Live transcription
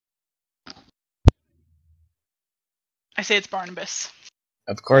I say it's Barnabas.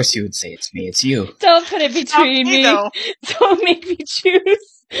 Of course you would say it's me. It's you. Don't put it between me. Don't make me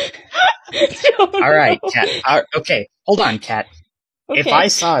choose. Alright, Cat. Okay, hold on, Cat. Okay. If I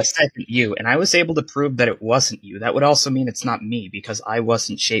saw a second you, and I was able to prove that it wasn't you, that would also mean it's not me, because I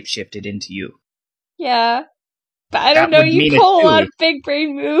wasn't shapeshifted into you. Yeah. But I don't know, you pull a lot of big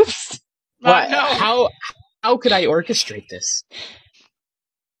brain moves. What? No. How could I orchestrate this?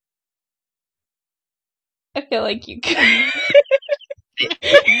 I feel like you could.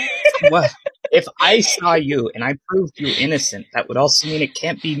 What? If I saw you and I proved you innocent, that would also mean it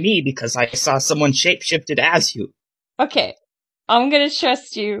can't be me because I saw someone shapeshifted as you. Okay. I'm gonna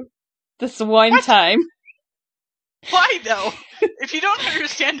trust you this one time. Why, though? If you don't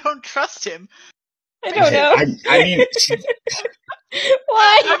understand, don't trust him. I don't know. I mean...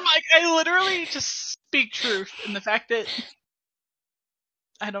 Why? I'm like, I literally just speak truth in the fact that...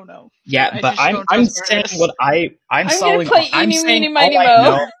 I don't know. Yeah, but I'm saying what I'm solving. I'm gonna play eeny, meeny, miny,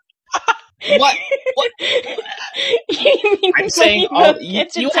 mo. What? I'm saying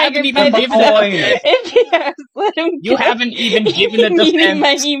you haven't even given it. You haven't even given it defense. Meeny,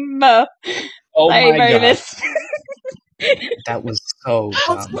 miny, mo. Oh Sorry, my Barnabas. God. That was so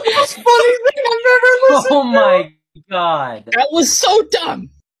dumb. That's the most funny thing I've ever listened to. Oh my God. That was so dumb.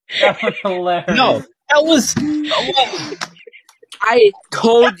 That was hilarious. No, that was... I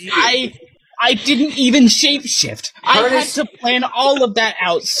told you. I didn't even shapeshift. I had to plan all of that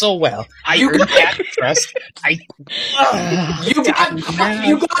out so well. I earned that trust. You got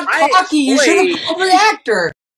cocky. You should have called the actor.